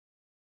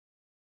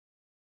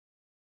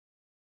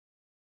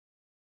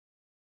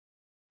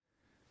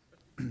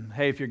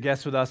Hey, if you're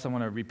guests with us, I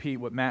want to repeat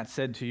what Matt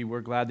said to you.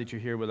 We're glad that you're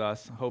here with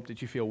us. I hope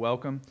that you feel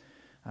welcome.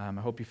 I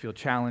hope you feel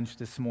challenged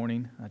this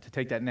morning to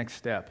take that next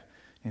step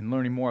in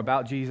learning more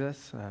about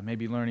Jesus,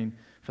 maybe learning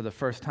for the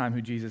first time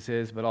who Jesus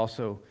is, but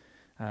also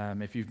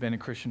if you've been a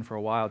Christian for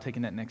a while,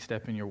 taking that next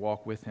step in your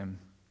walk with Him.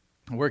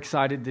 We're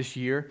excited this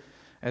year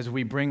as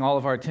we bring all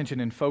of our attention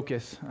and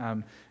focus,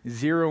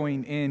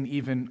 zeroing in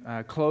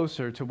even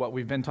closer to what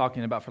we've been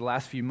talking about for the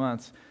last few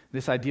months,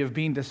 this idea of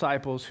being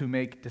disciples who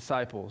make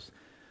disciples.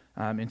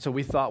 And so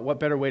we thought, what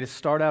better way to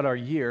start out our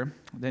year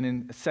than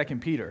in 2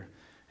 Peter?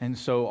 And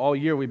so all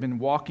year we've been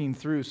walking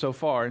through so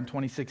far in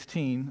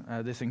 2016,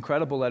 this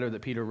incredible letter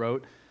that Peter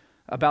wrote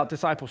about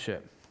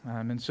discipleship.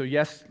 And so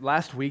yes,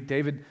 last week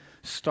David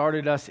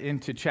started us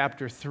into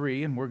chapter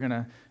 3, and we're going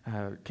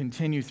to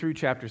continue through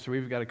chapter 3.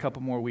 We've got a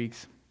couple more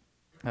weeks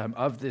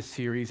of this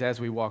series as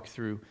we walk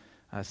through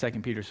 2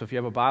 Peter. So if you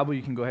have a Bible,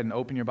 you can go ahead and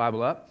open your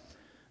Bible up.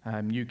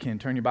 You can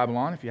turn your Bible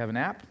on if you have an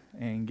app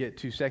and get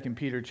to 2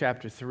 Peter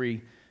chapter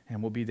 3,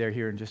 and we'll be there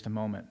here in just a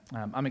moment.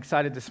 I'm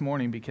excited this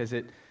morning because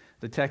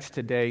the text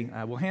today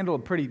will handle a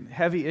pretty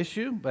heavy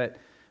issue, but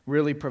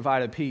really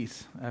provide a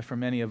peace for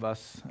many of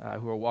us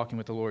who are walking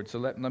with the Lord. So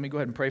let me go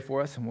ahead and pray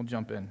for us, and we'll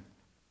jump in.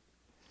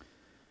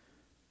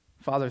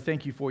 Father,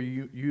 thank you for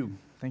you.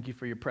 Thank you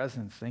for your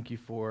presence. Thank you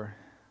for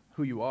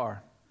who you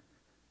are.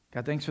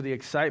 God, thanks for the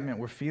excitement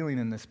we're feeling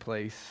in this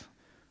place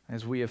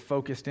as we have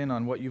focused in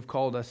on what you've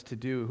called us to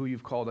do, who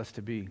you've called us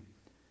to be.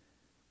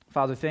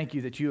 Father, thank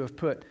you that you have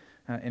put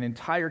an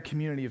entire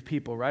community of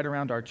people right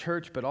around our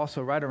church, but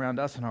also right around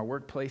us in our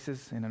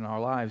workplaces and in our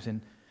lives.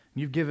 And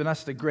you've given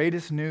us the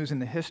greatest news in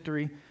the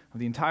history of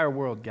the entire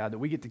world, God, that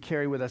we get to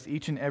carry with us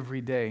each and every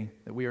day,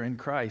 that we are in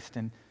Christ.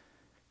 And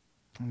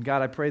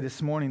God, I pray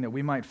this morning that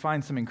we might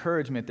find some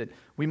encouragement, that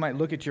we might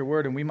look at your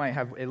word and we might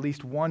have at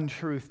least one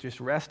truth just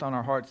rest on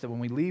our hearts, that when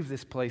we leave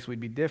this place we'd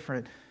be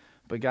different,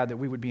 but God, that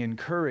we would be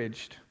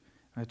encouraged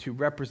to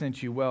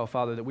represent you well,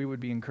 Father, that we would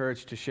be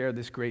encouraged to share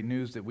this great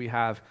news that we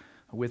have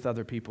with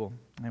other people.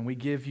 And we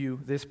give you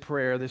this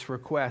prayer, this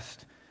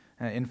request,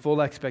 in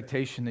full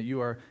expectation that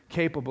you are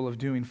capable of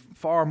doing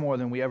far more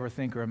than we ever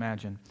think or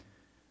imagine.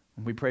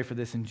 And we pray for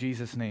this in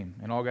Jesus' name.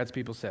 And all God's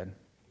people said.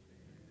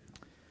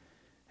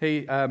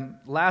 Hey,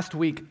 last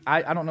week,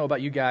 I don't know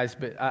about you guys,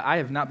 but I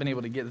have not been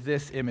able to get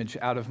this image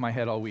out of my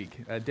head all week.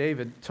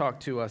 David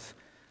talked to us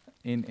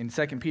in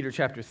 2 Peter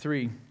chapter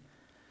 3,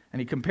 and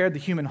he compared the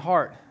human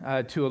heart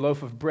to a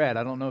loaf of bread.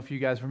 I don't know if you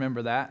guys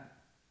remember that.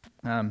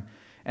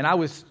 And I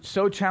was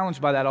so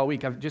challenged by that all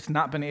week. I've just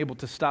not been able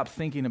to stop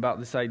thinking about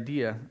this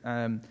idea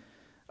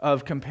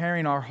of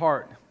comparing our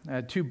heart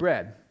to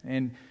bread.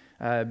 And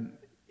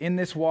in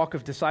this walk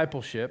of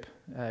discipleship,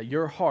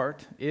 your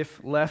heart, if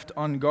left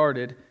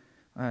unguarded,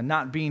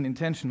 not being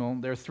intentional,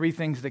 there are three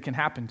things that can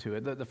happen to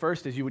it. The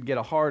first is you would get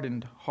a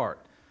hardened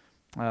heart.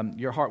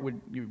 Your heart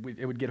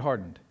would get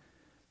hardened.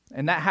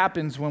 And that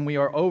happens when we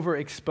are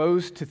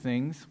overexposed to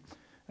things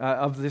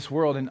of this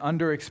world and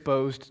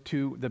underexposed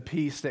to the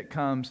peace that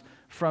comes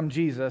from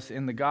Jesus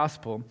in the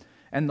gospel.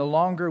 And the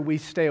longer we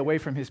stay away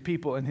from his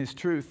people and his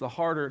truth, the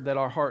harder that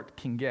our heart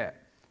can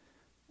get.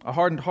 A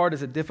hardened heart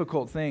is a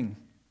difficult thing.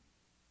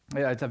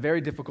 It's a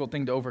very difficult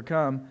thing to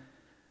overcome.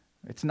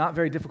 It's not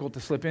very difficult to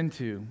slip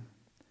into.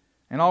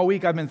 And all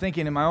week I've been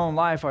thinking in my own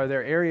life, are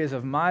there areas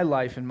of my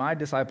life and my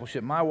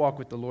discipleship, my walk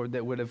with the Lord,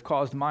 that would have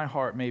caused my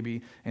heart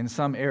maybe in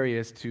some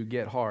areas to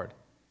get hard?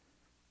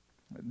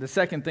 The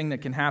second thing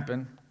that can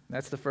happen,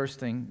 that's the first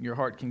thing, your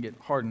heart can get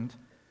hardened.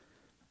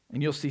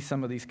 And you'll see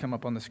some of these come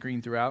up on the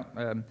screen throughout.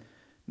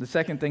 The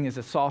second thing is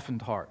a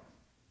softened heart.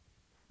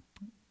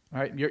 All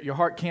right, your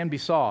heart can be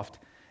soft.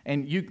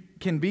 And you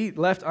can be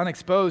left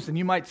unexposed, and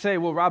you might say,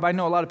 well, Rob, I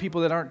know a lot of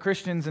people that aren't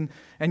Christians,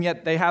 and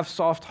yet they have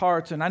soft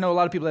hearts. And I know a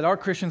lot of people that are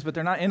Christians, but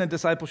they're not in a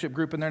discipleship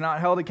group, and they're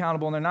not held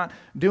accountable, and they're not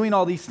doing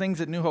all these things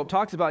that New Hope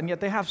talks about, and yet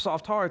they have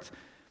soft hearts.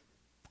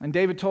 And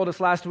David told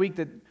us last week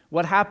that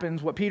what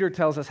happens, what Peter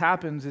tells us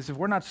happens, is if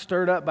we're not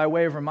stirred up by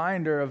way of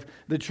reminder of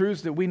the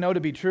truths that we know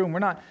to be true, and we're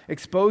not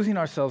exposing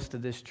ourselves to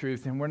this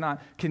truth, and we're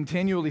not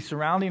continually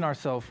surrounding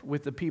ourselves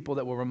with the people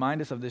that will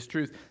remind us of this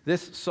truth,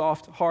 this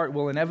soft heart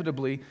will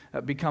inevitably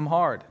become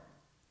hard.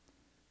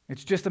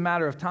 It's just a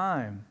matter of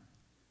time.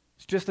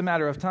 It's just a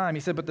matter of time.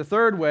 He said, but the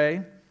third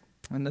way,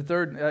 and the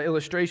third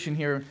illustration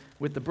here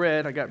with the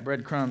bread, I got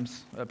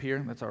breadcrumbs up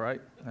here, that's all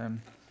right.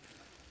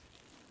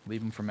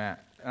 Leave them for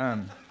Matt.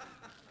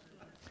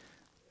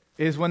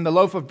 Is when the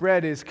loaf of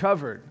bread is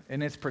covered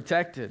and it's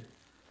protected,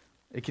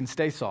 it can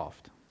stay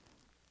soft.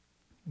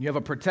 You have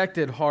a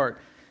protected heart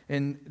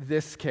in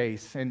this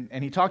case. And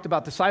he talked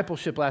about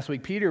discipleship last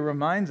week. Peter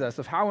reminds us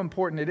of how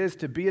important it is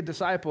to be a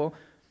disciple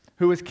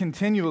who is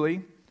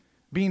continually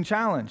being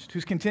challenged,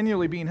 who's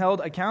continually being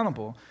held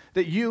accountable,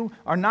 that you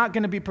are not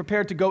going to be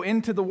prepared to go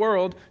into the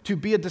world to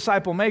be a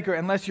disciple maker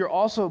unless you're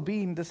also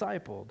being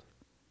discipled.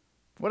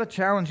 What a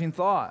challenging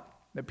thought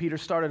that Peter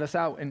started us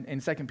out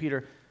in 2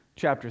 Peter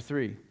chapter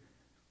 3.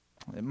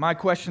 My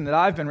question that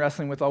I've been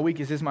wrestling with all week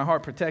is my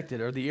heart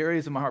protected? Are the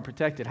areas of my heart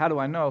protected? How do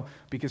I know?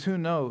 Because who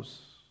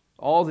knows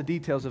all the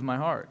details of my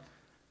heart?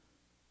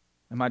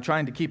 Am I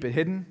trying to keep it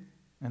hidden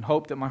and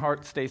hope that my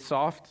heart stays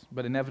soft,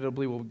 but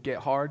inevitably will get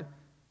hard?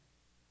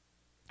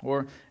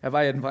 Or have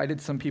I invited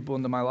some people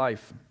into my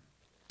life,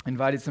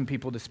 invited some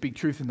people to speak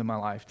truth into my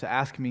life, to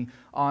ask me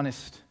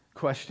honest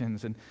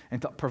questions and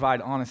to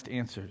provide honest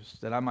answers,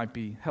 that I might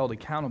be held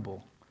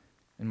accountable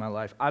in my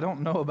life? I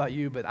don't know about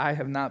you, but I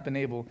have not been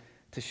able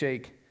to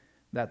shake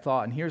that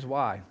thought, and here's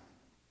why.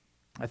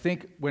 I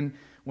think when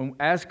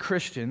as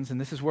Christians,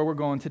 and this is where we're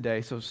going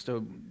today, so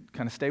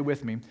kind of stay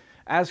with me.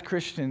 As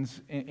Christians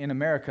in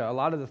America, a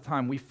lot of the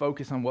time we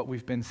focus on what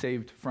we've been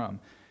saved from.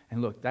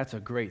 And look, that's a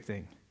great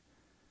thing.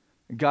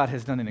 God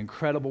has done an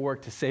incredible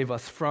work to save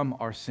us from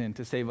our sin,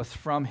 to save us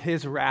from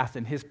His wrath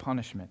and His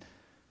punishment.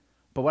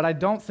 But what I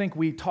don't think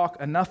we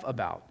talk enough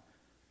about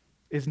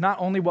is not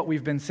only what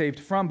we've been saved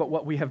from, but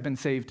what we have been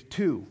saved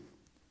to.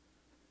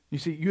 You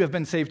see, you have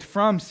been saved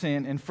from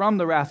sin and from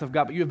the wrath of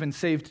God, but you have been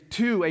saved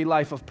to a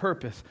life of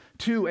purpose,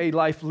 to a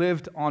life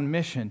lived on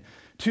mission,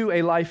 to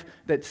a life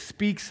that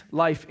speaks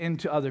life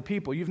into other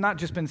people. You've not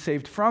just been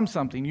saved from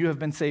something, you have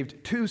been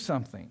saved to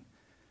something.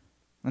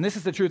 And this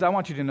is the truth I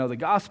want you to know. The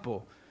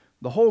gospel,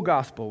 the whole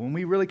gospel, when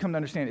we really come to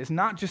understand it, it's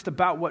not just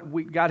about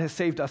what God has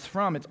saved us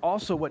from, it's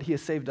also what He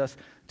has saved us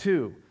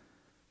to.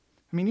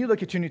 I mean, you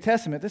look at your New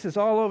Testament, this is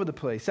all over the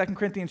place. 2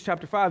 Corinthians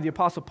chapter 5, the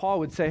Apostle Paul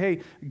would say,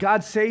 hey,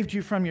 God saved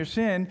you from your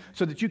sin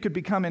so that you could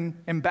become an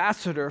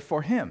ambassador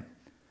for Him.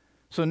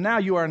 So now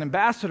you are an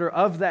ambassador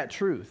of that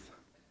truth.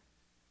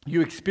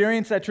 You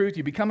experience that truth,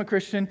 you become a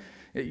Christian,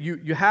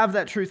 you have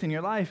that truth in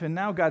your life, and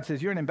now God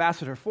says you're an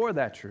ambassador for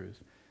that truth.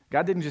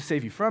 God didn't just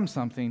save you from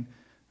something,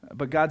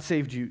 but God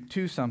saved you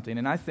to something.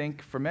 And I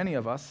think for many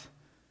of us,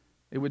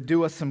 it would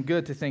do us some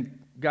good to think,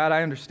 God,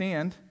 I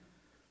understand.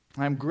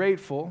 I'm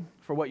grateful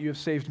for what you have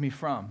saved me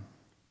from.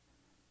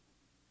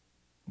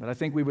 But I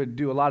think we would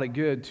do a lot of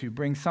good to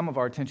bring some of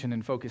our attention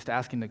and focus to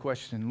asking the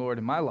question, Lord,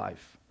 in my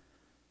life,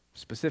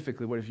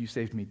 specifically, what have you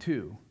saved me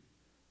to?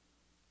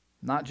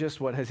 Not just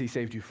what has He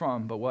saved you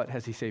from, but what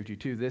has He saved you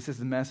to? This is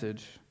the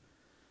message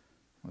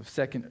of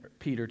 2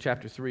 Peter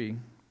chapter 3,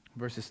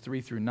 verses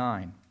 3 through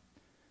 9.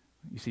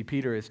 You see,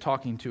 Peter is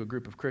talking to a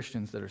group of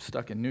Christians that are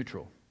stuck in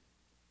neutral.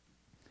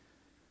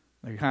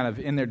 They're kind of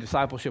in their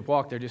discipleship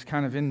walk, they're just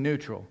kind of in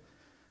neutral.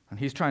 And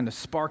he's trying to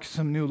spark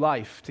some new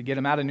life to get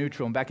them out of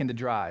neutral and back into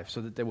drive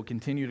so that they will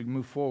continue to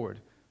move forward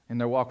in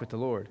their walk with the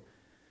Lord.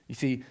 You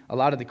see, a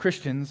lot of the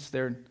Christians,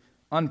 they're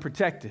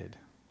unprotected,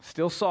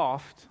 still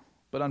soft,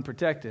 but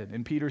unprotected.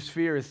 And Peter's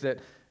fear is that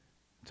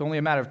it's only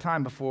a matter of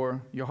time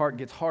before your heart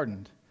gets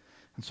hardened.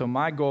 And so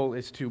my goal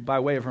is to, by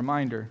way of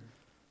reminder,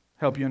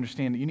 help you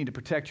understand that you need to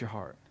protect your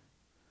heart.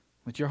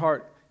 That your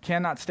heart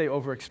cannot stay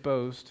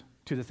overexposed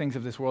to the things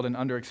of this world and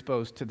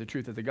underexposed to the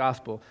truth of the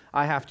gospel.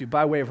 I have to,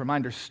 by way of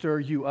reminder, stir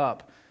you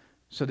up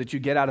so that you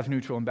get out of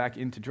neutral and back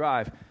into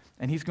drive.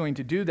 And He's going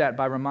to do that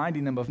by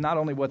reminding them of not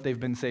only what they've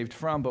been saved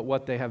from, but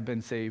what they have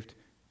been saved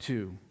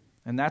to.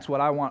 And that's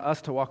what I want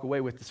us to walk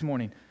away with this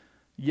morning.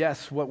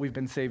 Yes, what we've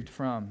been saved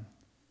from,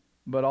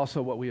 but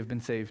also what we have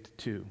been saved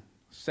to.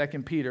 2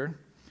 Peter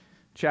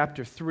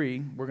chapter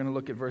 3, we're going to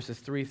look at verses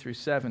 3 through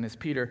 7 as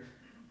Peter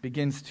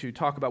begins to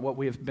talk about what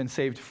we have been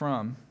saved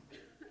from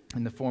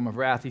in the form of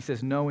wrath. He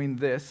says, knowing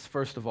this,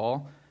 first of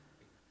all,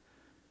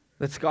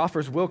 that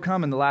scoffers will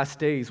come in the last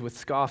days with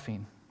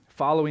scoffing.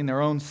 Following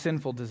their own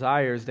sinful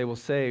desires, they will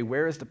say,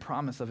 where is the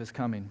promise of His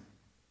coming?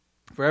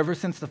 For ever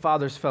since the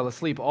fathers fell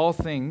asleep, all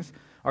things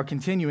are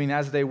continuing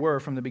as they were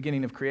from the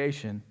beginning of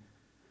creation.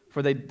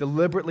 For they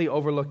deliberately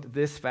overlooked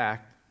this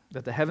fact,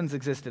 that the heavens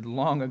existed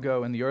long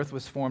ago, and the earth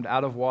was formed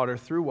out of water,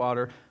 through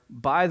water,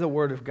 by the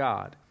word of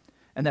God,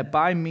 and that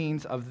by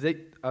means of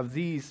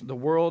these, the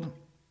world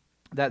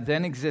that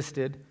then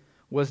existed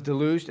was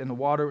deluged in the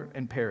water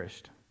and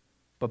perished.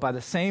 But by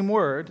the same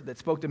word that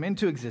spoke them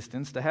into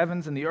existence, the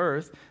heavens and the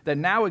earth that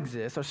now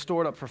exist are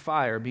stored up for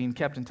fire, being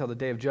kept until the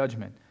day of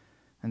judgment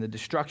and the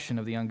destruction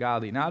of the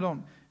ungodly. Now, I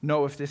don't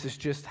know if this is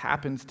just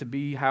happens to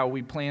be how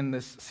we plan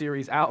this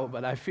series out,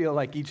 but I feel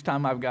like each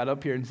time I've got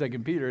up here in 2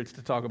 Peter, it's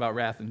to talk about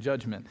wrath and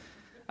judgment.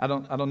 I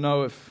don't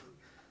know if,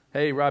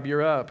 hey, Rob,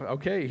 you're up.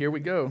 Okay, here we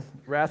go.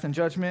 Wrath and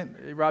judgment.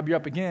 Rob, you're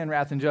up again,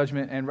 wrath and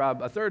judgment. And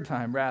Rob, a third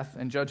time, wrath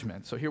and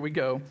judgment. So here we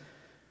go.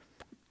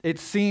 It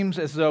seems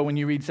as though when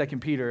you read 2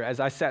 Peter, as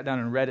I sat down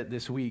and read it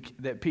this week,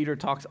 that Peter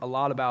talks a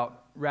lot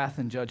about wrath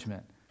and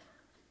judgment.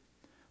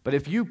 But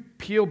if you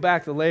peel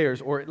back the layers,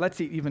 or let's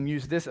even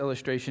use this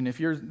illustration, if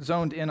you're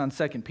zoned in on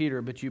 2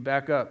 Peter, but you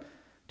back up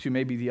to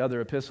maybe the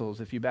other epistles,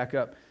 if you back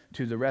up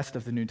to the rest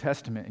of the New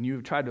Testament, and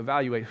you try to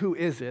evaluate who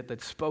is it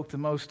that spoke the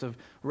most of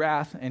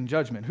wrath and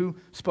judgment, who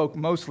spoke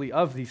mostly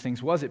of these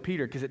things, was it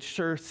Peter? Because it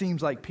sure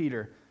seems like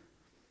Peter.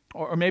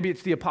 Or maybe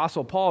it's the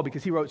Apostle Paul,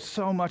 because he wrote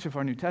so much of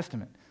our New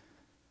Testament.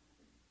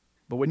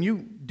 But when you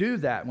do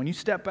that, when you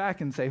step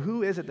back and say,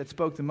 who is it that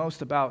spoke the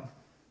most about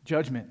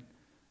judgment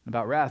and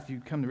about wrath,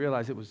 you come to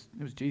realize it was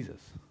Jesus.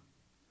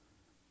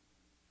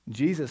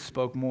 Jesus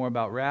spoke more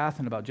about wrath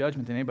and about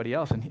judgment than anybody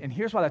else. And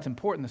here's why that's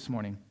important this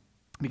morning.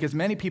 Because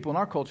many people in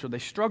our culture, they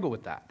struggle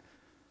with that.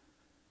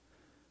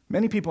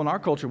 Many people in our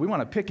culture, we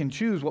want to pick and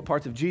choose what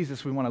parts of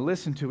Jesus we want to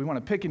listen to. We want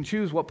to pick and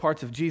choose what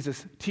parts of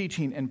Jesus'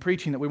 teaching and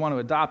preaching that we want to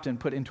adopt and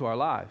put into our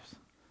lives.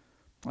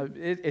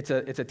 It's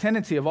a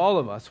tendency of all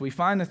of us. We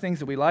find the things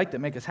that we like that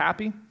make us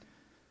happy.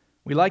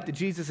 We like that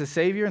Jesus is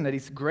Savior and that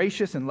He's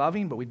gracious and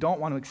loving, but we don't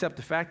want to accept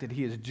the fact that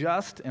He is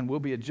just and will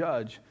be a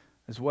judge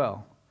as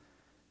well.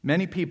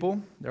 Many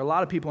people, there are a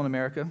lot of people in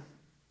America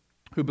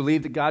who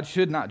believe that God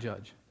should not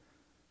judge.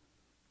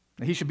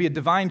 That He should be a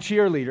divine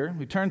cheerleader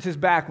who turns His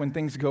back when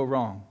things go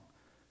wrong.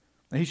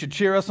 That He should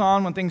cheer us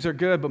on when things are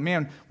good, but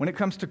man, when it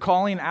comes to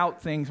calling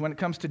out things, when it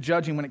comes to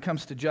judging, when it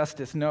comes to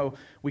justice, no,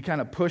 we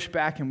kind of push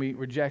back and we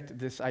reject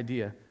this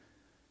idea.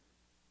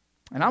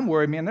 And I'm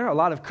worried, man, there are a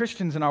lot of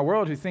Christians in our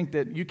world who think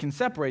that you can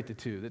separate the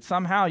two, that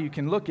somehow you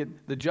can look at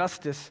the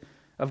justice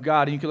of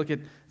God and you can look at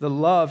the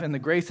love and the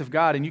grace of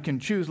God and you can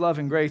choose love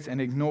and grace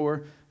and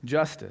ignore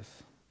justice.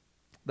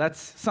 That's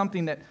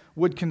something that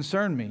would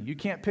concern me. You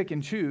can't pick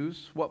and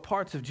choose what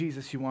parts of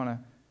Jesus you want to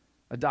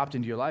adopt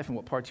into your life and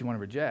what parts you want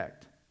to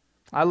reject.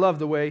 I love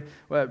the way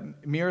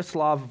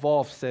Miroslav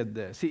Volf said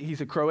this. He's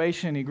a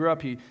Croatian. He grew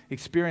up. He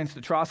experienced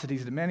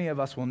atrocities that many of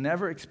us will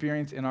never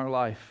experience in our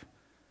life.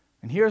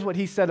 And here's what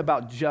he said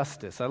about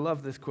justice. I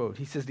love this quote.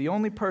 He says, "The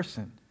only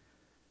person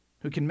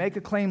who can make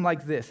a claim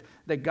like this,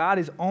 that God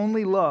is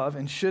only love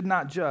and should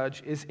not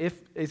judge, is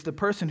the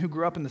person who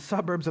grew up in the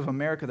suburbs of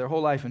America their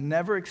whole life and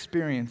never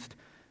experienced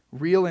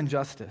real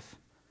injustice.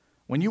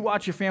 When you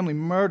watch your family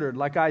murdered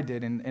like I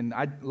did," and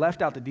I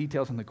left out the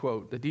details in the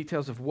quote, the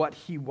details of what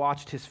he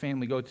watched his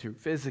family go through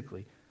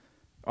physically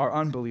are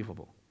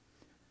unbelievable.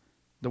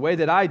 The way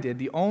that I did,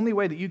 the only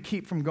way that you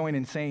keep from going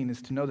insane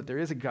is to know that there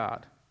is a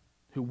God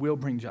who will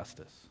bring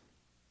justice.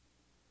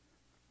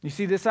 You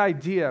see, this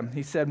idea,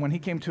 he said, when he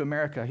came to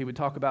America, he would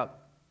talk about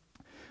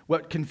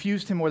what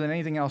confused him more than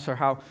anything else are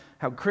how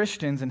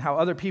Christians and how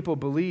other people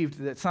believed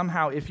that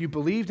somehow if you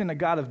believed in a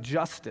God of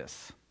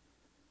justice,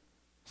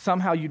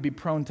 somehow you'd be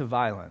prone to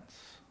violence.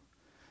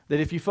 That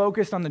if you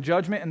focused on the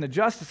judgment and the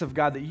justice of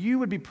God, that you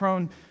would be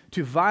prone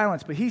to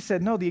violence. But he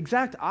said, no, the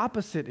exact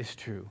opposite is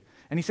true.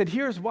 And he said,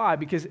 here's why.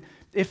 Because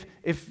if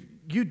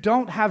you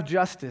don't have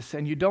justice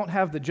and you don't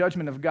have the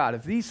judgment of God,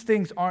 if these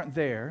things aren't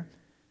there,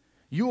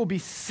 you will be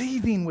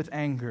seething with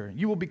anger.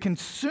 You will be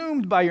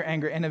consumed by your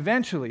anger. And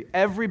eventually,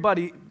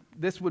 everybody,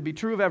 this would be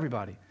true of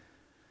everybody,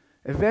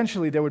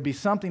 eventually there would be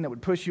something that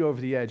would push you over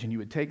the edge and you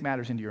would take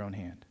matters into your own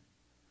hand.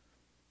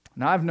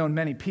 Now, I've known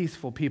many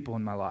peaceful people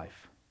in my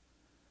life.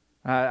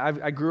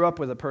 I grew up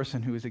with a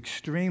person who was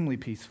extremely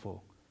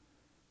peaceful,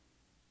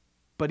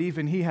 but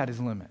even he had his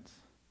limits.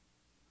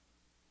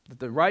 That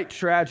the right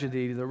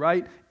tragedy, the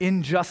right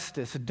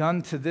injustice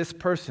done to this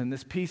person,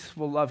 this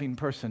peaceful, loving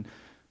person,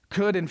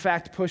 could in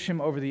fact push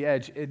him over the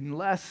edge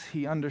unless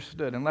he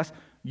understood, unless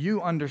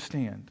you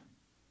understand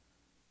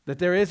that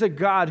there is a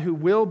God who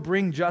will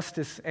bring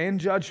justice and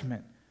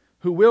judgment,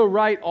 who will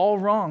right all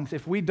wrongs.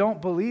 If we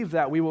don't believe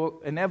that, we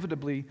will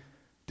inevitably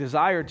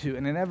desire to,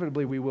 and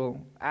inevitably we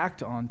will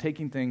act on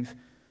taking things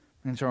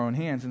into our own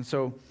hands. And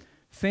so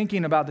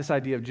thinking about this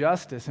idea of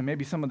justice and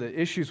maybe some of the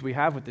issues we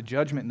have with the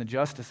judgment and the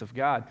justice of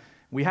God,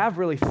 we have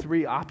really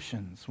three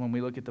options when we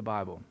look at the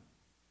Bible.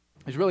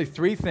 There's really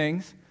three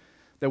things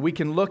that we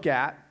can look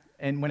at,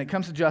 and when it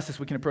comes to justice,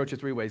 we can approach it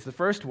three ways. The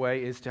first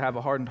way is to have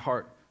a hardened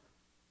heart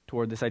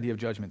toward this idea of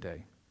Judgment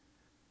Day.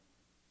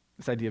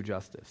 This idea of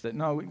justice. That,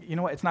 no, you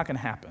know what? It's not going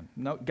to happen.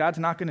 No, God's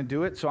not going to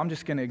do it, so I'm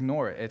just going to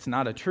ignore it. It's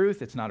not a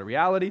truth. It's not a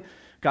reality.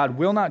 God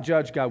will not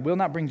judge. God will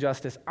not bring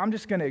justice. I'm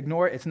just going to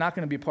ignore it. It's not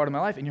going to be part of my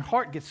life. And your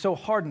heart gets so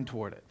hardened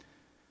toward it.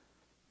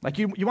 Like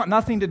you want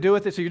nothing to do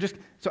with it,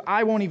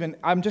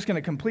 I'm just going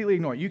to completely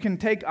ignore it. You can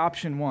take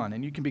option one,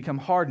 and you can become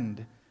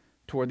hardened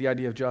toward the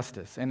idea of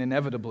justice. And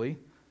inevitably,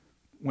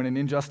 when an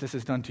injustice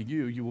is done to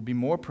you, you will be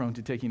more prone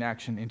to taking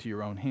action into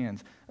your own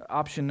hands.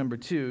 Option number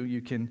two,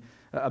 you can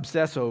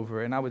obsess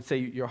over, and I would say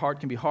your heart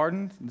can be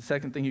hardened. The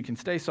second thing, you can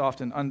stay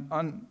soft and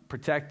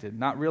unprotected,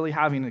 not really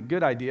having a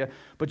good idea,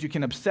 but you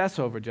can obsess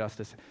over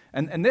justice.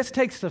 And this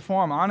takes the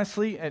form,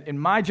 honestly, in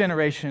my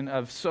generation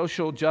of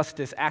social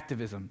justice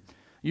activism.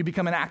 You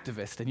become an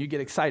activist, and you get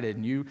excited,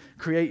 and you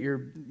create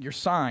your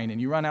sign, and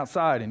you run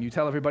outside, and you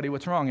tell everybody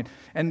what's wrong.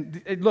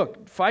 And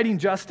look, fighting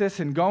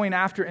justice and going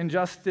after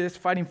injustice,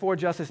 fighting for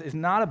justice is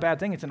not a bad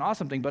thing. It's an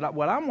awesome thing. But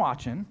what I'm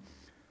watching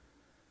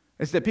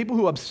is that people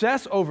who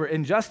obsess over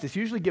injustice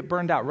usually get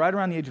burned out right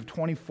around the age of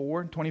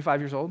 24, 25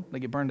 years old. They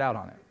get burned out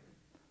on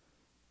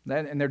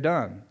it. And they're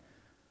done.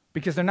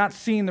 Because they're not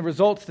seeing the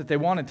results that they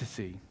wanted to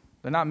see.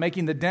 They're not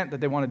making the dent that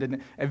they wanted to.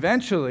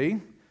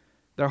 Eventually,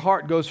 their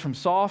heart goes from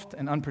soft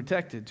and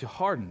unprotected to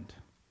hardened.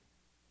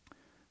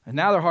 And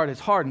now their heart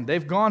is hardened.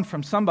 They've gone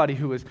from somebody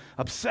who is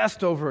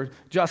obsessed over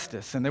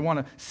justice, and they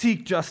want to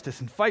seek justice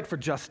and fight for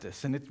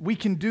justice. And we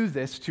can do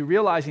this to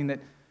realizing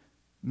that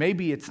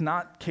maybe it's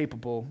not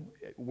capable,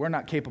 we're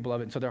not capable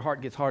of it, and so their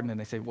heart gets hardened, and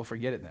they say, well,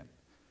 forget it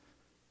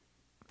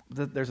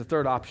then. There's a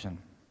third option.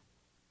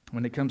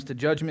 When it comes to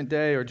Judgment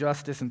Day or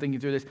justice and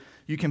thinking through this,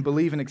 you can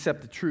believe and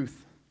accept the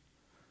truth.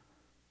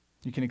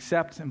 You can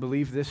accept and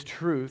believe this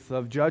truth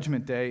of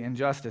Judgment Day and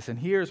justice. And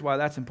here's why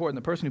that's important.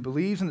 The person who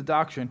believes in the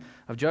doctrine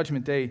of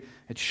Judgment Day,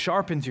 it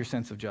sharpens your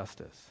sense of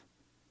justice.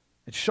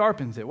 It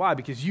sharpens it. Why?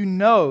 Because you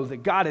know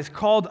that God has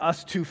called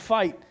us to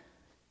fight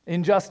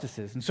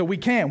injustices. And so we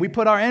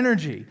put our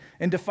energy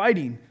into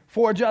fighting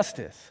for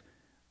justice.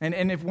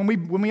 And when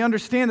we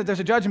understand that there's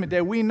a Judgment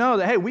Day, we know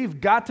that, hey,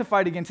 we've got to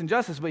fight against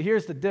injustice. But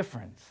here's the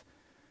difference.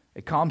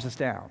 It calms us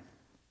down.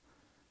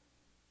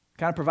 It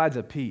kind of provides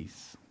a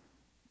peace.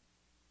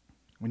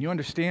 When you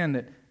understand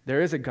that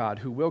there is a God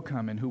who will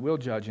come and who will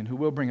judge and who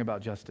will bring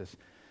about justice,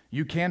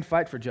 you can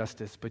fight for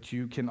justice, but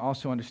you can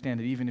also understand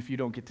that even if you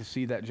don't get to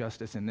see that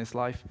justice in this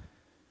life,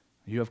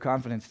 you have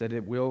confidence that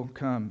it will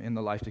come in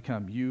the life to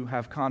come. You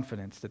have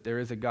confidence that there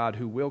is a God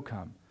who will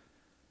come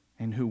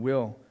and who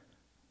will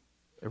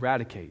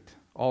eradicate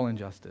all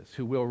injustice,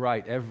 who will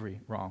right every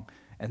wrong.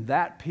 And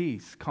that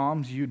peace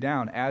calms you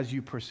down as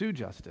you pursue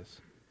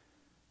justice.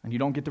 And you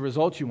don't get the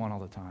results you want all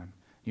the time.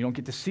 You don't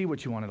get to see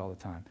what you wanted all the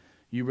time.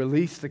 You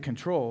release the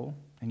control,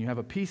 and you have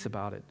a peace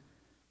about it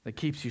that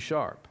keeps you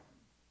sharp.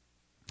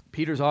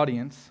 Peter's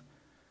audience,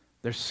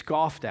 they're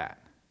scoffed at.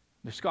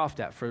 They're scoffed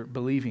at for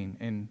believing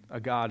in a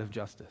God of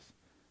justice.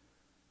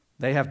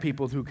 They have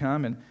people who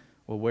come and,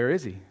 well, where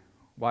is he?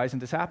 Why isn't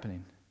this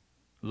happening?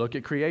 Look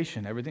at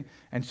creation, everything.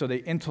 And so they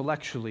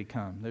intellectually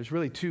come. There's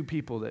really two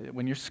people that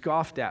when you're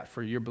scoffed at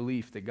for your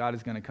belief that God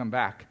is going to come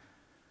back,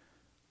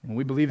 when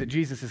we believe that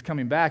Jesus is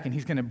coming back and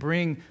he's going to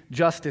bring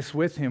justice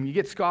with him, you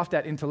get scoffed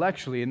at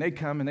intellectually, and they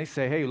come and they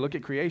say, hey, look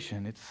at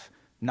creation. It's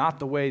not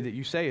the way that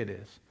you say it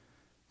is.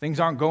 Things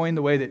aren't going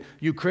the way that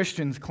you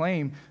Christians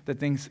claim that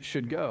things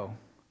should go.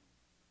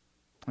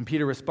 And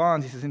Peter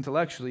responds, he says,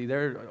 intellectually,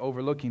 they're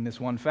overlooking this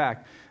one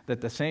fact,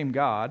 that the same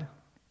God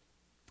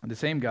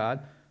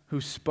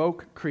who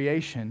spoke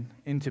creation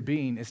into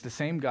being is the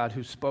same God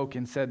who spoke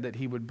and said that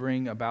he would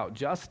bring about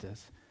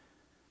justice.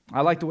 I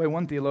like the way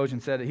one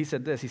theologian said it. He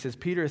said this. He says,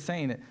 Peter is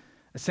saying that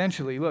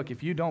essentially, look,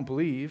 if you don't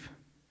believe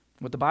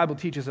what the Bible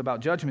teaches about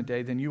Judgment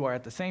Day, then you are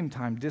at the same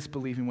time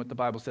disbelieving what the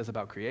Bible says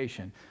about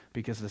creation,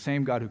 because the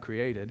same God who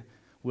created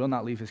will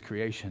not leave his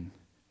creation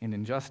in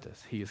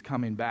injustice. He is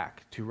coming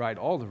back to right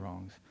all the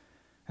wrongs.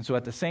 And so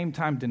at the same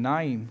time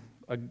denying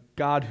a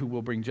God who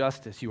will bring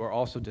justice, you are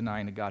also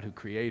denying a God who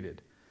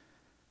created.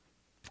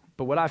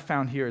 But what I've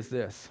found here is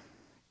this.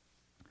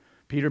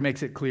 Peter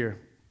makes it clear.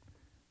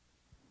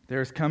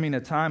 There's coming a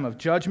time of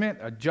judgment,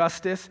 of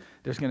justice.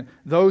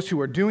 Those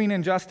who are doing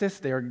injustice,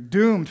 they are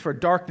doomed for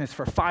darkness,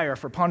 for fire,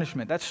 for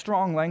punishment. That's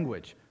strong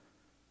language.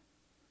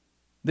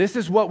 This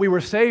is what we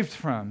were saved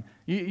from.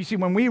 You see,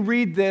 when we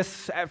read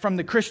this from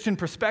the Christian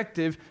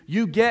perspective,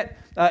 you get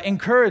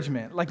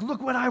encouragement. Like,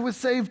 look what I was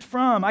saved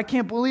from. I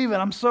can't believe it.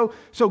 I'm so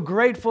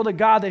grateful to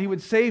God that he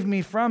would save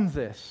me from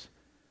this.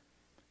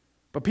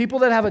 But people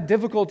that have a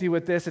difficulty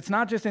with this, it's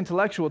not just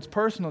intellectual, it's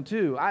personal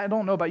too. I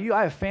don't know about you,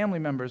 I have family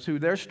members who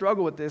their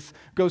struggle with this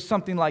goes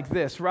something like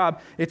this.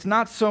 Rob, it's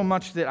not so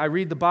much that I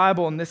read the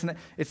Bible and this and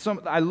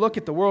that, I look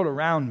at the world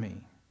around me.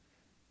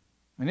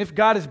 And if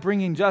God is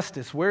bringing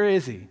justice, where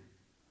is he?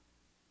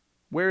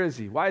 Where is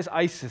he? Why is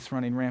ISIS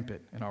running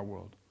rampant in our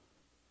world?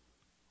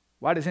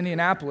 Why does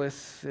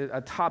Indianapolis,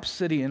 a top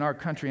city in our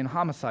country, in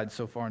homicide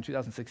so far in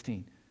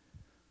 2016?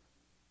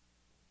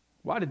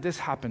 Why did this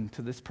happen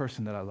to this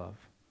person that I love?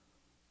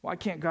 Why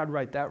can't God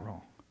right that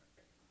wrong?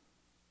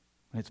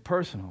 And it's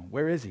personal.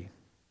 Where is he?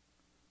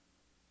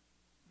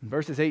 In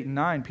verses 8 and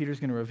 9, Peter's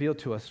going to reveal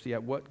to us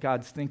yet what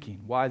God's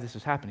thinking, why this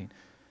is happening.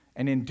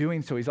 And in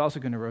doing so, he's also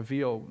going to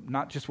reveal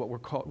not just what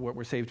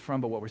we're saved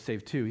from, but what we're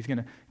saved to. He's going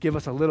to give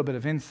us a little bit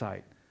of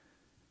insight.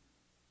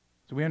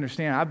 So we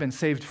understand, I've been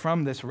saved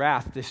from this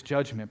wrath, this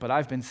judgment, but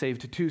I've been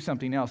saved to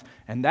something else.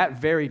 And that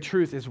very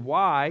truth is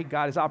why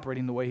God is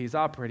operating the way he's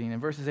operating. In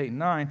verses 8 and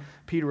 9,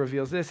 Peter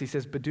reveals this. He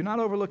says, but do not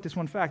overlook this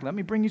one fact. Let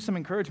me bring you some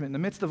encouragement in the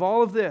midst of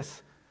all of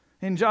this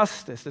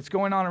injustice that's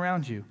going on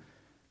around you.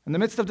 In the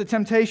midst of the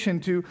temptation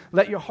to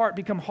let your heart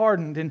become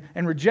hardened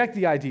and reject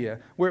the idea,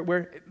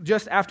 where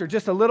just after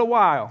just a little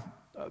while,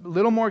 a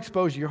little more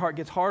exposure, your heart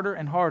gets harder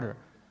and harder.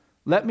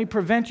 Let me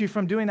prevent you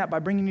from doing that by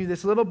bringing you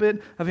this little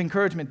bit of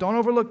encouragement. Don't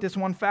overlook this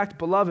one fact,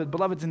 beloved.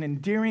 Beloved's an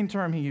endearing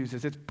term he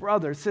uses. It's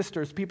brothers,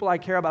 sisters, people I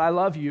care about. I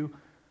love you.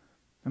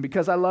 And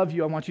because I love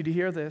you, I want you to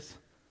hear this.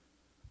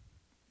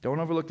 Don't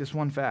overlook this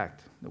one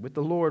fact, that with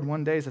the Lord,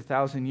 one day is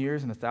 1,000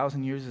 years, and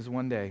 1,000 years is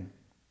one day.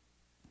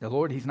 The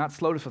Lord, he's not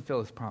slow to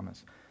fulfill his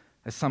promise,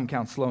 as some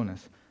count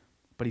slowness,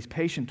 but he's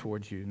patient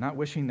towards you, not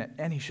wishing that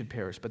any should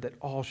perish, but that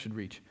all should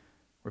reach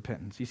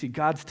repentance. You see,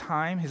 God's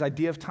time, his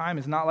idea of time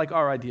is not like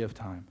our idea of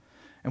time.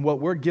 And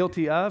what we're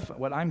guilty of,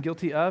 what I'm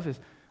guilty of, is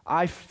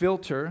I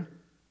filter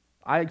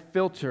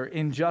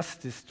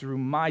injustice through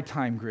my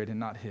time grid and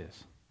not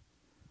his.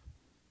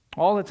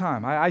 All the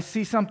time. I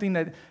see something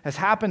that has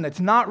happened that's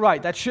not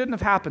right. That shouldn't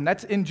have happened.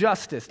 That's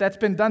injustice. That's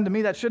been done to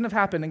me. That shouldn't have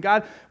happened. And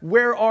God,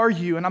 where are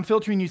you? And I'm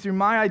filtering you through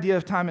my idea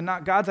of time and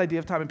not God's idea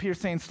of time. And Peter's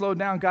saying, slow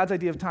down. God's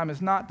idea of time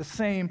is not the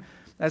same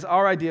as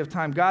our idea of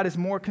time. God is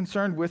more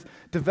concerned with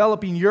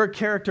developing your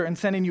character and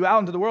sending you out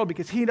into the world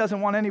because he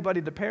doesn't want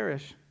anybody to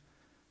perish.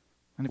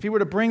 And if he were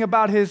to bring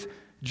about his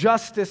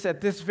justice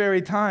at this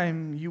very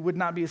time, you would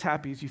not be as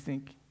happy as you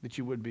think that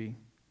you would be.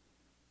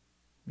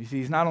 You see,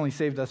 he's not only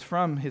saved us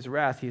from his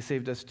wrath, he has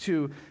saved us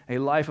to a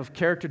life of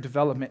character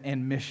development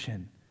and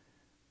mission.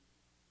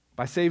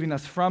 By saving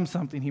us from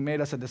something, he made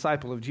us a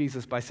disciple of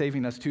Jesus. By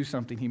saving us to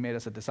something, he made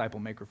us a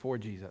disciple maker for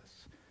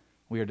Jesus.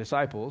 We are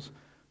disciples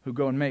who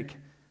go and make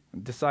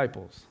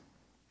disciples.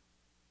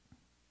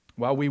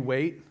 While we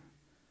wait,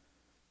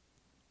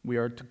 we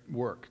are to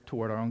work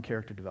toward our own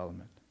character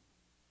development.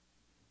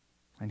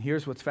 And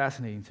here's what's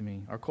fascinating to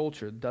me. Our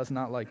culture does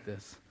not like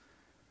this.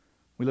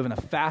 We live in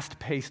a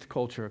fast-paced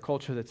culture, a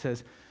culture that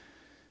says,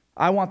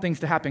 I want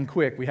things to happen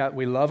quick.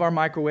 We love our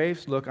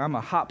microwaves. Look, I'm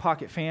a Hot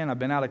Pocket fan. I've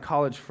been out of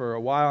college for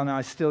a while now.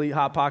 I still eat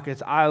Hot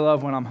Pockets. I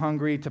love when I'm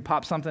hungry to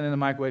pop something in the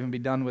microwave and be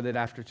done with it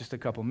after just a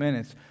couple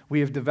minutes.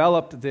 We have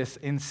developed this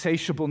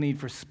insatiable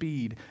need for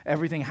speed.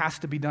 Everything has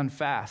to be done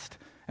fast.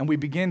 And we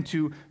begin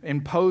to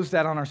impose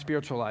that on our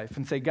spiritual life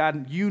and say,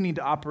 God, you need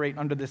to operate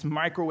under this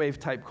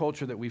microwave-type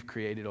culture that we've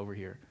created over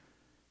here.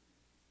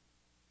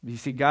 You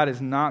see, God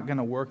is not going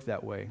to work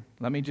that way.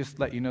 Let me just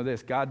let you know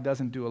this. God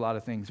doesn't do a lot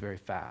of things very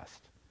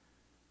fast.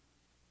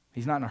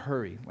 He's not in a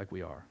hurry like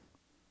we are.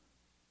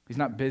 He's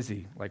not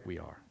busy like we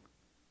are.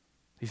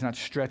 He's not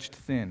stretched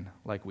thin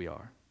like we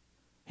are.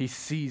 He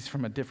sees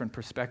from a different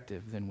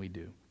perspective than we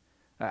do.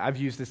 I've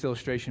used this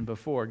illustration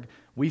before.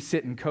 We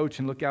sit and coach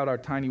and look out our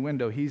tiny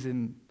window. He's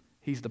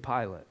the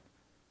pilot.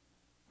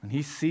 And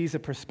he sees a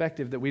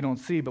perspective that we don't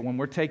see, but when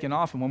we're taking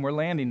off and when we're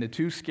landing, the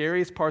two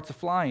scariest parts of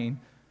flying,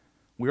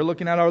 we're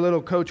looking at our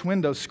little coach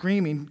window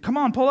screaming, come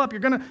on, pull up, you're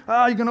going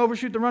to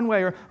overshoot the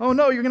runway, or, oh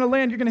no, you're going to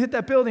land, you're going to hit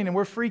that building, and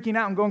we're freaking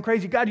out and going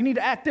crazy. God, you need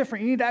to act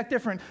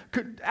different,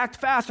 act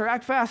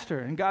faster.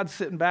 And God's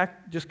sitting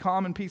back just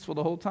calm and peaceful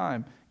the whole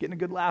time, getting a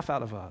good laugh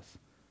out of us.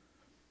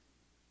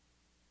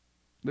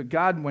 But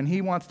God, when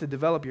he wants to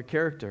develop your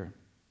character,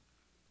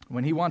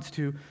 when he wants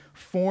to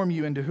form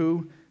you into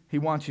who he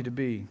wants you to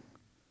be,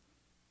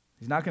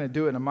 he's not going to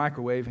do it in a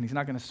microwave, and he's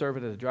not going to serve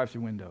it at a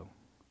drive-through window.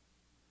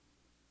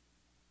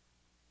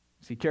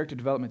 See, character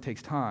development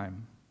takes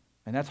time,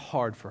 and that's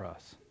hard for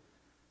us.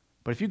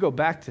 But if you go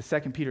back to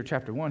 2 Peter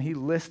chapter 1, he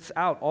lists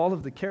out all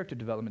of the character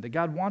development that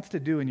God wants to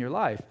do in your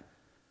life.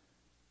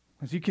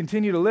 As you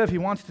continue to live, he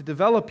wants to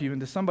develop you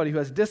into somebody who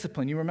has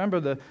discipline. You remember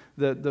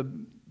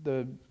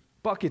the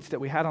buckets that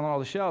we had on all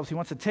the shelves. He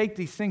wants to take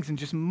these things and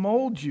just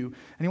mold you,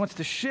 and he wants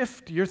to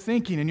shift your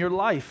thinking in your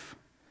life.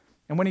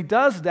 And when he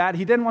does that,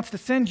 he then wants to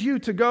send you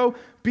to go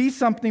be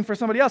something for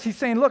somebody else. He's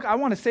saying, look, I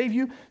want to save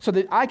you so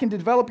that I can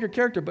develop your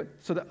character, but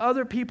so that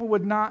other people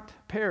would not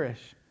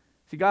perish.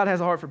 See, God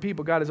has a heart for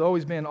people. God has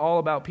always been all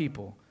about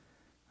people.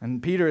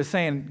 And Peter is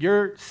saying,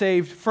 you're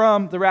saved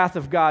from the wrath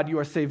of God. You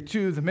are saved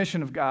to the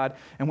mission of God.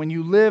 And when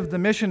you live the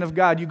mission of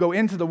God, you go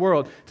into the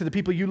world, to the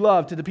people you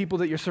love, to the people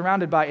that you're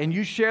surrounded by, and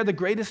you share the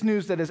greatest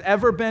news that has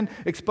ever been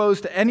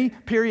exposed to any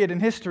period in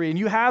history. And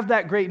you have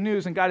that great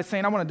news, and God is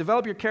saying, I want to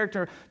develop your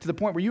character to the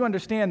point where you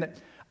understand that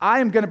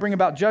I am going to bring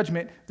about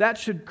judgment. That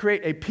should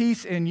create a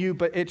peace in you,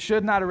 but it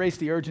should not erase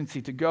the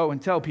urgency to go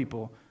and tell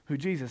people who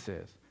Jesus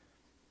is.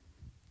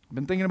 I've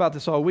been thinking about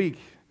this all week.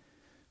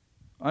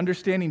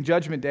 Understanding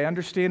Judgment Day,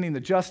 understanding the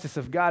justice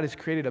of God has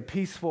created a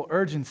peaceful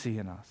urgency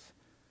in us.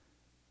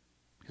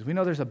 Because we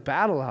know there's a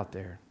battle out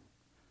there.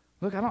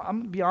 Look, I'm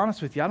going to be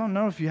honest with you. I don't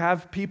know if you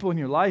have people in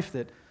your life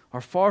that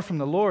are far from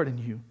the Lord, and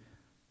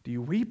do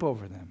you weep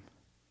over them?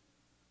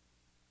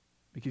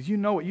 Because you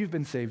know what you've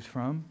been saved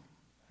from,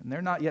 and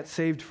they're not yet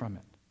saved from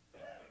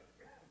it.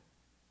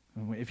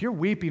 If you're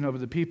weeping over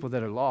the people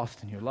that are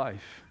lost in your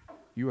life,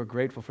 you are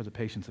grateful for the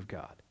patience of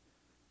God.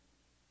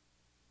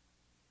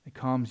 It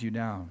calms you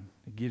down.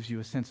 It gives you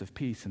a sense of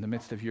peace in the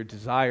midst of your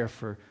desire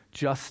for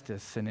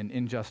justice in an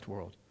unjust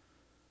world.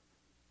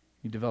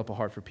 You develop a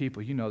heart for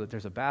people. You know that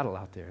there's a battle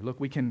out there. Look,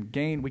 we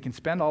can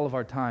spend all of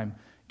our time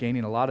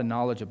gaining a lot of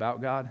knowledge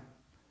about God.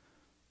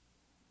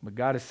 But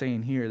God is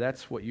saying here,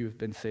 that's what you've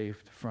been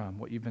saved from.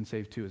 What you've been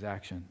saved to is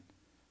action.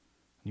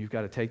 You've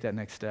got to take that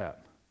next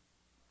step.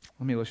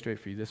 Let me illustrate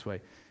for you this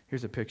way.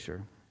 Here's a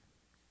picture.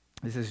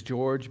 This is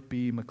George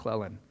B.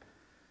 McClellan.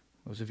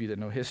 Those of you that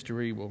know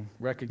history will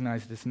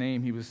recognize this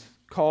name. He was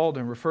called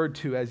and referred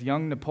to as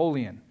Young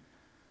Napoleon.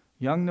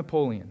 Young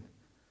Napoleon.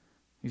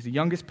 He's the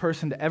youngest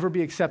person to ever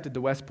be accepted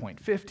to West Point,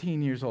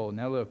 15 years old.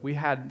 Now look, we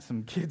had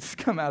some kids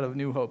come out of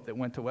New Hope that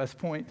went to West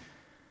Point.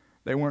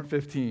 They weren't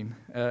 15,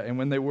 and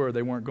when they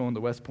weren't going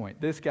to West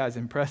Point. This guy's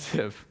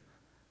impressive,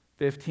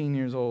 15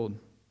 years old.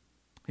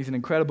 He's an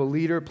incredible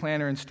leader,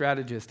 planner, and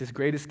strategist. His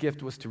greatest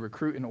gift was to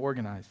recruit and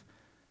organize.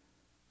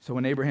 So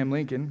when Abraham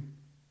Lincoln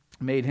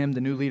made him the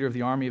new leader of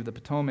the Army of the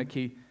Potomac,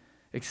 he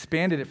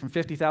expanded it from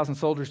 50,000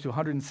 soldiers to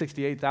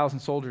 168,000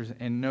 soldiers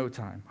in no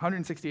time.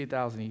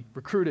 168,000. He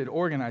recruited,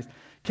 organized,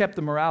 kept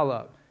the morale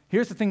up.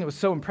 Here's the thing that was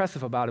so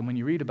impressive about him when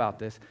you read about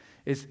this,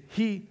 is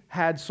he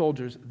had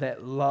soldiers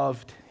that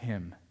loved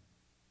him.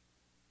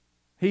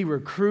 He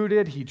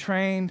recruited, he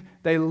trained,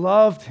 they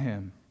loved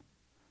him.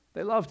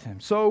 They loved him.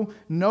 So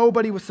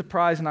nobody was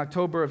surprised in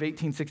October of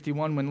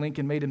 1861 when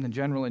Lincoln made him the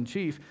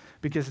general-in-chief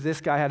because this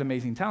guy had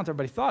amazing talents.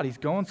 Everybody thought he's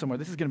going somewhere.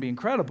 This is going to be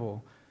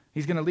incredible.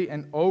 He's going to lead.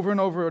 And over and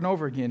over and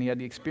over again, he had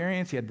the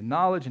experience, he had the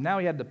knowledge, and now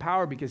he had the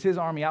power because his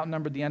army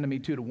outnumbered the enemy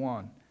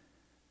 2-1.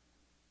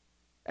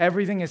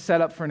 Everything is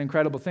set up for an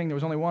incredible thing. There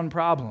was only one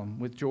problem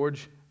with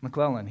George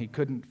McClellan. He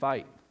couldn't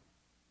fight.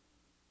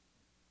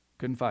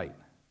 Couldn't fight.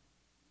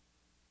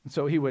 And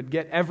so he would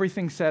get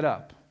everything set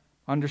up,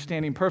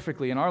 understanding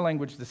perfectly in our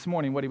language this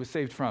morning what he was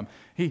saved from.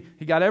 He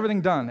got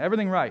everything done,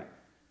 everything right.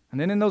 And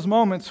then in those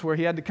moments where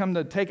he had to come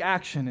to take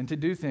action and to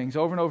do things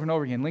over and over and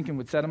over again, Lincoln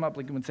would set him up.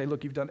 Lincoln would say,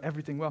 look, you've done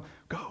everything well.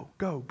 Go,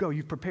 go, go.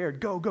 You've prepared.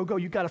 Go, go, go.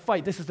 You've got to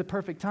fight. This is the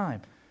perfect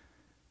time.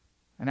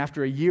 And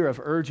after a year of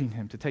urging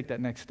him to take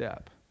that next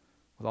step,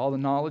 with all the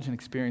knowledge and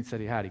experience that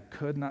he had, he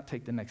could not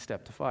take the next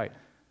step to fight.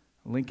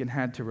 Lincoln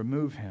had to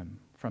remove him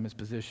from his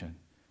position. And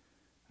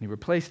he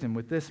replaced him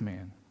with this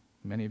man,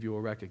 many of you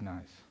will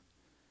recognize,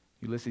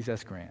 Ulysses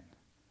S. Grant.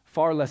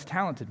 Far less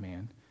talented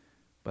man,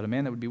 but a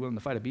man that would be willing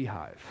to fight a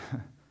beehive.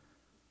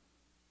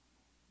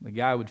 The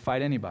guy would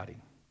fight anybody.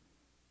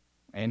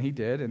 And he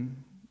did,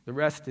 and the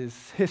rest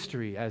is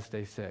history, as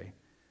they say.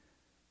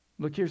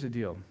 Look, here's the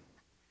deal.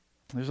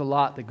 There's a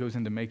lot that goes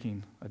into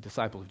making a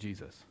disciple of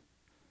Jesus.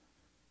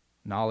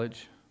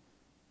 Knowledge,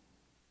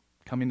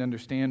 coming to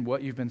understand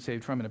what you've been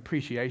saved from, and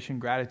appreciation,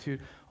 gratitude.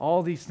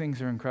 All these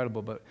things are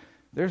incredible, but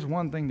there's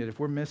one thing that if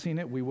we're missing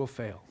it, we will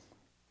fail.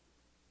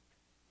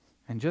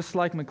 And just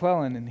like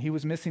McClellan, and he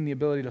was missing the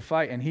ability to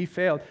fight, and he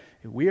failed,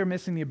 if we are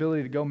missing the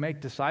ability to go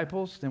make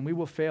disciples, then we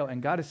will fail.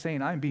 And God is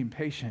saying, I'm being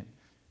patient.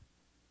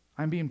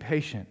 I'm being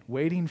patient,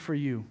 waiting for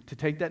you to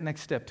take that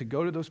next step, to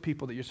go to those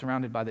people that you're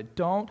surrounded by that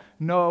don't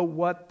know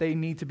what they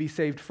need to be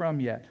saved from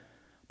yet.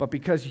 But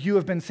because you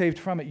have been saved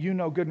from it, you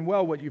know good and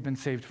well what you've been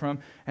saved from.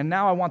 And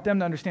now I want them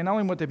to understand not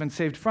only what they've been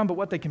saved from, but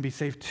what they can be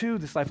saved to,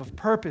 this life of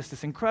purpose,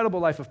 this incredible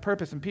life of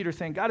purpose. And Peter's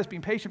saying, God is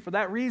being patient for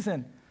that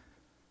reason.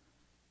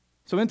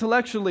 So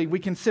intellectually, we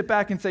can sit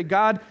back and say,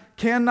 God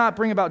cannot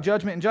bring about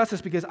judgment and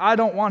justice because I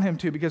don't want him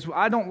to, because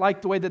I don't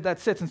like the way that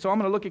sits. And so I'm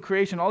going to look at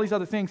creation, all these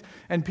other things,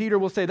 and Peter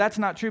will say that's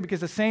not true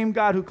because the same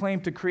God who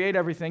claimed to create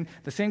everything,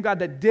 the same God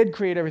that did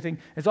create everything,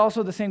 is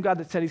also the same God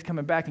that said he's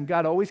coming back, and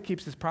God always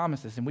keeps his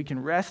promises, and we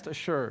can rest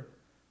assured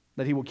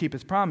that he will keep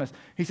his promise.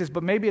 He says,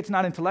 but maybe it's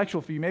not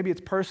intellectual for you, maybe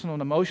it's personal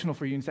and emotional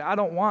for you, and say, I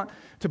don't want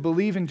to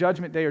believe in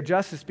judgment day or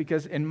justice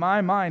because in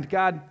my mind,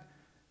 God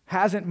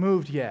hasn't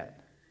moved yet.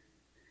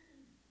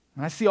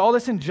 And I see all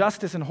this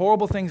injustice and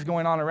horrible things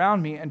going on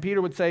around me, and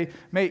Peter would say,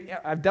 mate,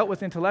 I've dealt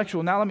with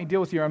intellectual, now let me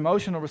deal with your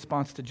emotional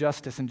response to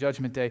justice and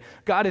judgment day.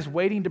 God is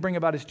waiting to bring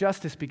about his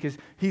justice because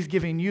he's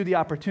giving you the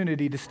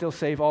opportunity to still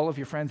save all of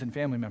your friends and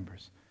family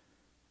members.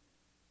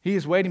 He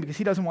is waiting because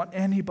he doesn't want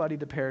anybody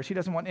to perish. He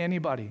doesn't want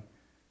anybody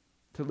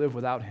to live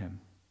without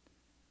him.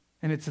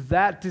 And it's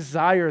that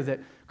desire that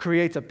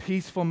creates a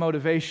peaceful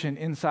motivation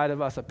inside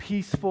of us, a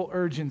peaceful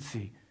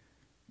urgency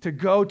to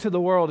go to the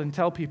world and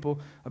tell people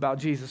about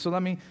Jesus. So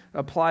let me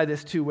apply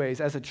this two ways.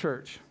 As a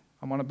church,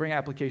 I want to bring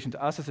application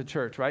to us as a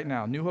church right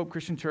now. New Hope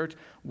Christian Church,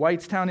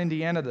 Whitestown,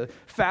 Indiana, the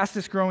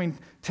fastest growing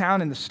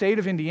town in the state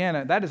of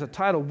Indiana. That is a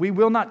title we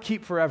will not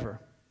keep forever.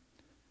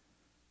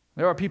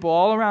 There are people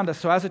all around us.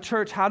 So as a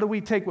church, how do we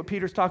take what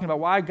Peter's talking about,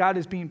 why God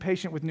is being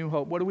patient with New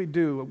Hope? What do we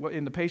do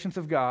in the patience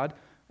of God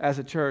as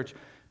a church?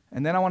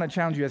 And then I want to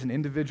challenge you as an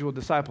individual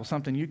disciple,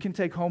 something you can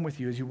take home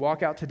with you as you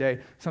walk out today,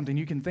 something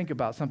you can think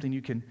about, something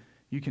you can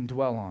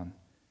dwell on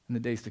in the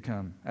days to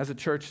come. As a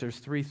church, there's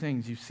three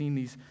things. You've seen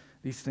these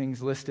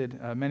things listed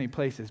many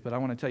places, but I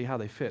want to tell you how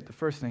they fit. The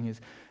first thing is,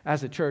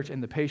 as a church,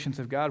 in the patience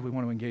of God, we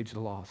want to engage the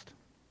lost.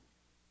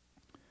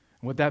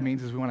 And what that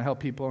means is we want to help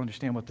people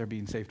understand what they're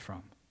being saved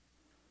from.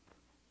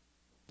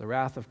 The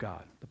wrath of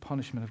God, the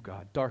punishment of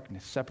God,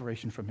 darkness,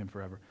 separation from him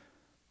forever.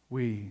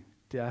 We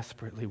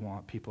desperately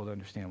want people to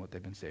understand what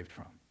they've been saved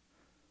from.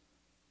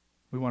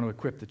 We want to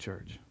equip the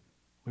church.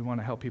 We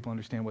want to help people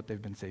understand what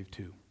they've been saved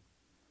to.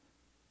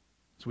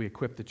 So we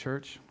equip the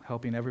church,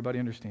 helping everybody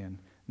understand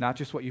not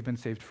just what you've been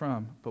saved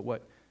from, but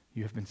what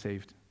you have been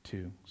saved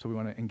to. So we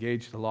want to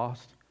engage the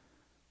lost.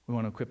 We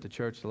want to equip the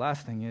church. The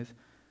last thing is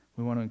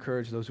we want to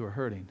encourage those who are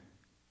hurting.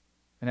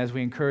 And as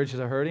we encourage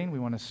the hurting, we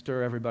want to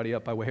stir everybody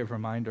up by way of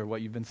reminder of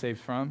what you've been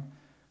saved from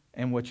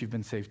and what you've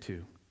been saved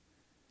to.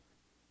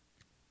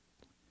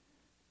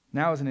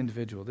 Now as an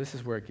individual, this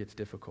is where it gets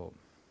difficult.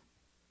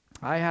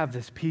 I have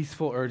this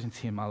peaceful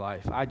urgency in my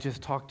life. I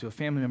just talked to a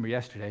family member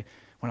yesterday.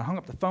 When I hung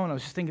up the phone, I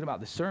was just thinking about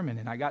the sermon,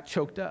 and I got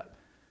choked up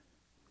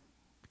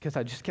because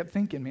I just kept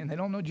thinking, man, they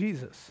don't know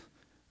Jesus.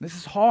 This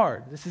is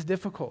hard. This is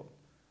difficult.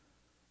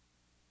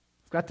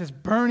 I've got this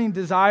burning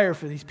desire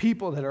for these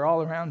people that are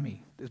all around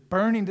me, this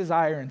burning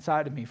desire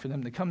inside of me for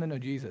them to come to know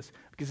Jesus,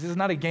 because this is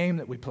not a game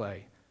that we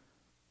play,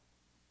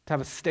 to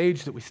have a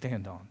stage that we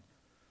stand on.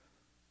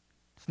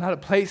 It's not a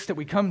place that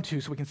we come to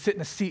so we can sit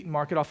in a seat and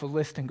mark it off a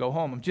list and go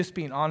home. I'm just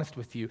being honest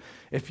with you.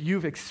 If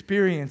you've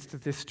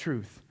experienced this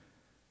truth,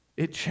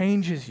 it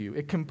changes you.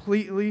 It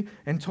completely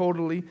and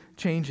totally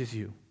changes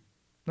you.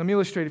 Let me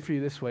illustrate it for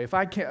you this way. If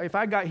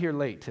I got here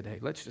late today,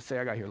 let's just say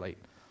I got here late,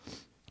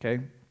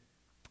 okay?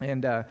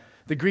 And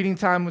the greeting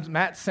time was,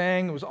 Matt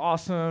sang, it was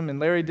awesome, and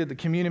Larry did the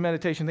communion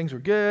meditation, things were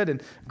good,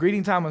 and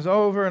greeting time was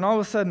over, and all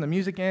of a sudden the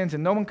music ends,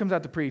 and no one comes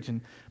out to preach,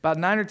 and about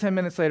 9 or 10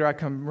 minutes later, I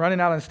come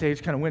running out on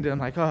stage, kind of winded. I'm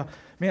like, oh,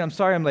 man, I'm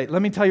sorry I'm late.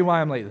 Let me tell you why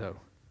I'm late, though.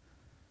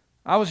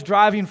 I was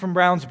driving from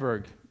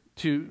Brownsburg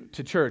to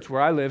church,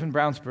 where I live in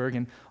Brownsburg,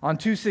 and on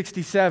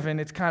 267,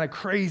 it's kind of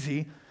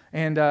crazy,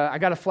 and I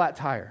got a flat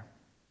tire.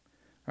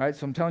 All right,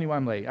 so I'm telling you why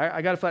I'm late.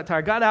 I got a flat tire.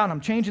 I got out, and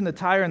I'm changing the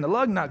tire, and the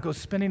lug nut goes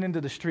spinning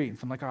into the street. And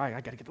so I'm like, all right, I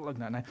got to get the lug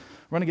nut. And I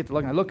run to get the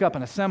lug nut. I look up,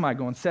 and a semi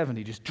going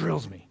 70 just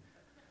drills me.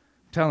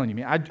 I'm telling you,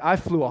 man, I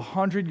flew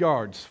 100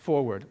 yards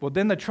forward. Well,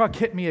 then the truck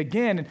hit me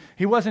again, and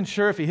he wasn't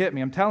sure if he hit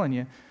me. I'm telling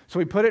you. So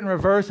he put it in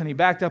reverse, and he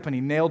backed up, and he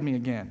nailed me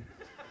again.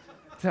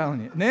 I'm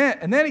telling you.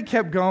 And then he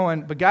kept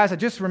going. But, guys, I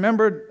just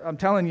remembered, I'm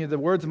telling you, the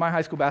words of my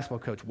high school basketball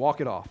coach,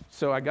 walk it off.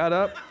 So I got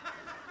up.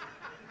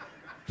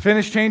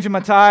 Finished changing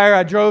my tire.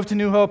 I drove to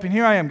New Hope, and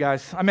here I am,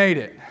 guys. I made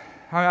it.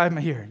 I'm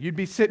here. You'd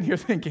be sitting here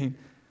thinking,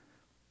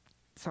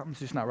 something's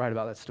just not right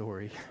about that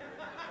story.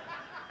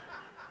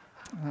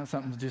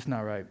 Something's just not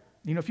right.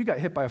 You know, if you got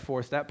hit by a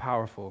force that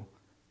powerful,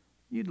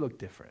 you'd look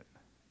different.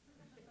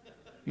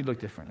 You'd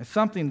look different. If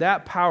something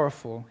that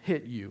powerful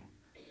hit you,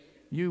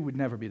 you would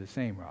never be the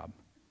same, Rob.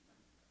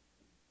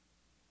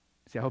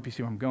 See, I hope you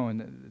see where I'm going.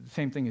 The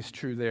same thing is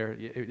true there.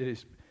 It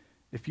is,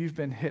 if you've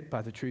been hit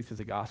by the truth of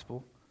the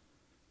gospel,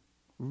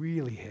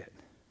 really hit,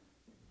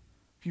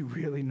 if you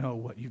really know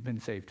what you've been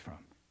saved from,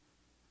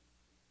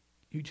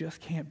 you just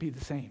can't be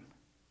the same.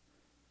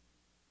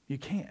 You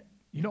can't.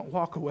 You don't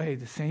walk away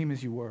the same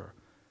as you were.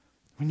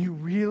 When you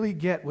really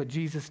get what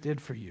Jesus did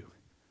for you,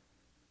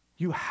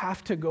 you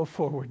have to go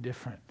forward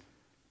different.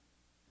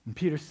 And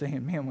Peter's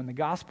saying, man, when the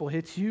gospel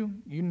hits you,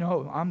 you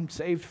know I'm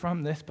saved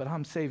from this, but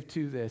I'm saved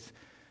to this.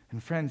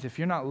 And friends, if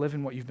you're not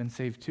living what you've been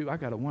saved to, I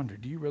got to wonder,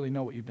 do you really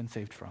know what you've been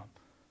saved from?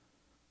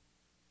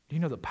 Do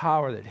you know the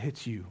power that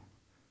hits you?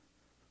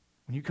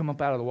 When you come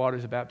up out of the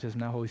waters of baptism,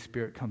 that Holy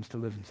Spirit comes to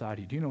live inside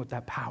you. Do you know what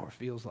that power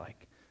feels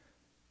like?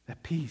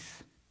 That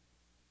peace,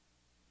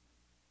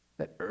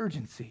 that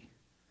urgency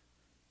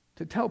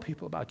to tell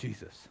people about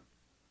Jesus.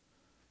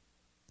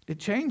 It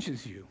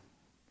changes you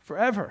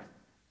forever.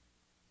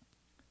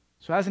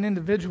 So as an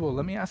individual,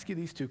 let me ask you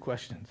these two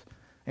questions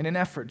in an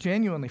effort,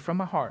 genuinely from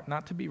my heart,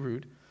 not to be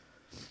rude,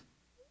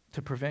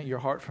 to prevent your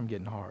heart from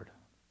getting hard.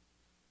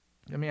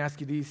 Let me ask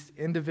you these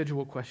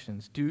individual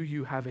questions. Do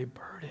you have a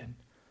burden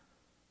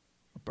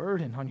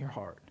on your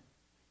heart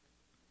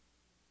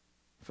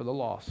for the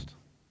lost,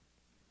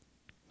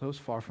 those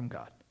far from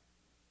God?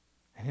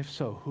 And if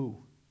so, who?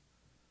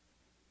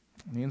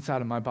 On the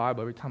inside of my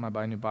Bible, every time I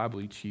buy a new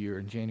Bible each year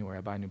in January,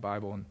 I buy a new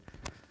Bible, and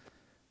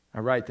I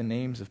write the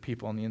names of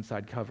people on the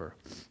inside cover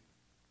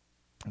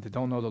that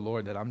don't know the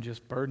Lord, that I'm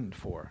just burdened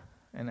for.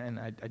 And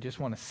I just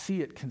want to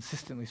see it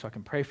consistently so I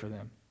can pray for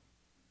them.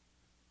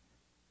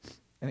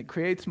 And it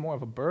creates more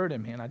of a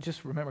burden, man. I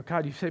just remember,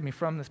 God, you saved me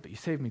from this, but you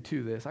saved me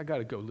to this. I got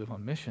to go live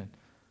on mission.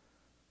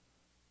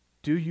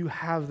 Do you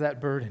have that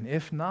burden?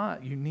 If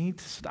not, you need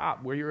to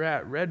stop where you're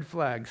at. Red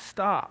flag,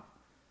 stop.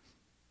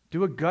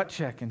 Do a gut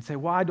check and say,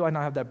 why do I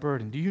not have that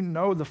burden? Do you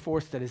know the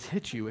force that has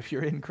hit you if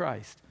you're in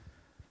Christ?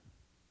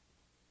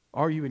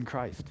 Are you in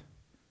Christ?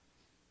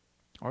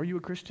 Are you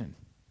a Christian?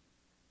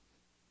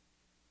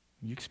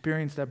 You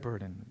experience that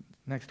burden.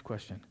 Next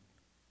question.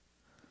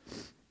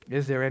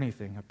 Is there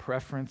anything, a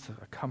preference,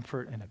 a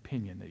comfort, an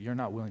opinion that you're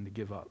not willing to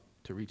give up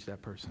to reach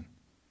that person?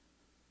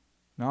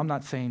 Now, I'm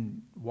not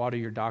saying water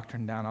your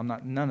doctrine down.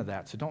 None of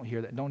that. So don't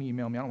hear that. Don't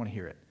email me. I don't want to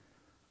hear it.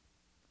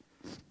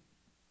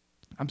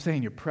 I'm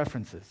saying your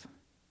preferences.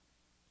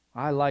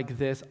 I like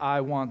this.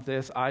 I want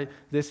this.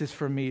 This is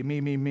for me.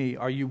 Me.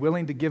 Are you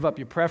willing to give up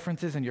your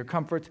preferences and your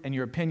comforts and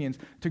your opinions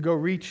to go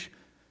reach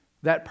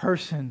that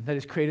person that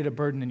has created a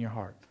burden in your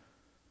heart?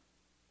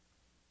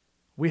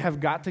 We have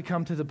got to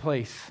come to the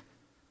place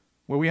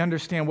where we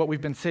understand what we've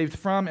been saved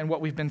from and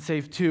what we've been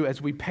saved to.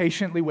 As we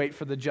patiently wait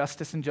for the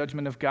justice and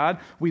judgment of God,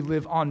 we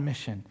live on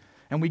mission.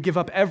 And we give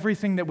up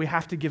everything that we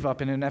have to give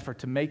up in an effort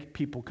to make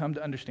people come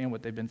to understand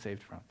what they've been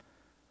saved from.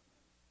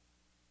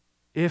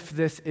 If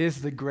this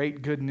is the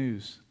great good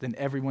news, then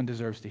everyone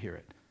deserves to hear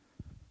it.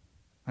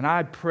 And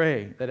I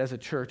pray that as a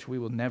church, we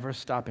will never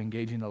stop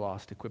engaging the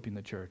lost, equipping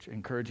the church,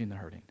 encouraging the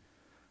hurting.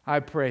 I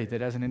pray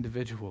that as an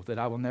individual, that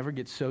I will never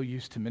get so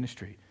used to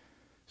ministry,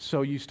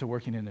 so used to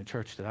working in a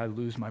church that I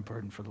lose my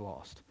burden for the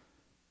lost.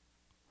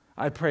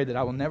 I pray that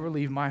I will never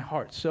leave my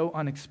heart so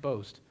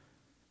unexposed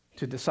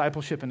to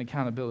discipleship and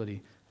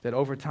accountability that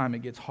over time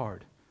it gets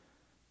hard.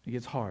 It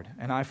gets hard,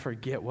 and I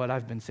forget what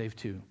I've been saved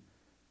to.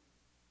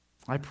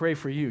 I pray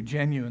for you,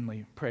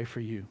 genuinely pray for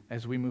you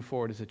as we move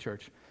forward as a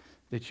church,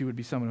 that you would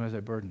be someone who has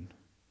a burden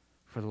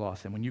for the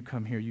lost. And when you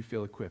come here, you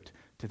feel equipped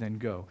to then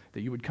go,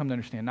 that you would come to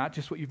understand not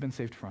just what you've been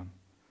saved from,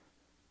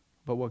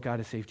 but what God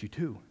has saved you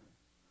to.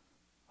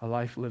 A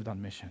life lived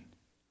on mission.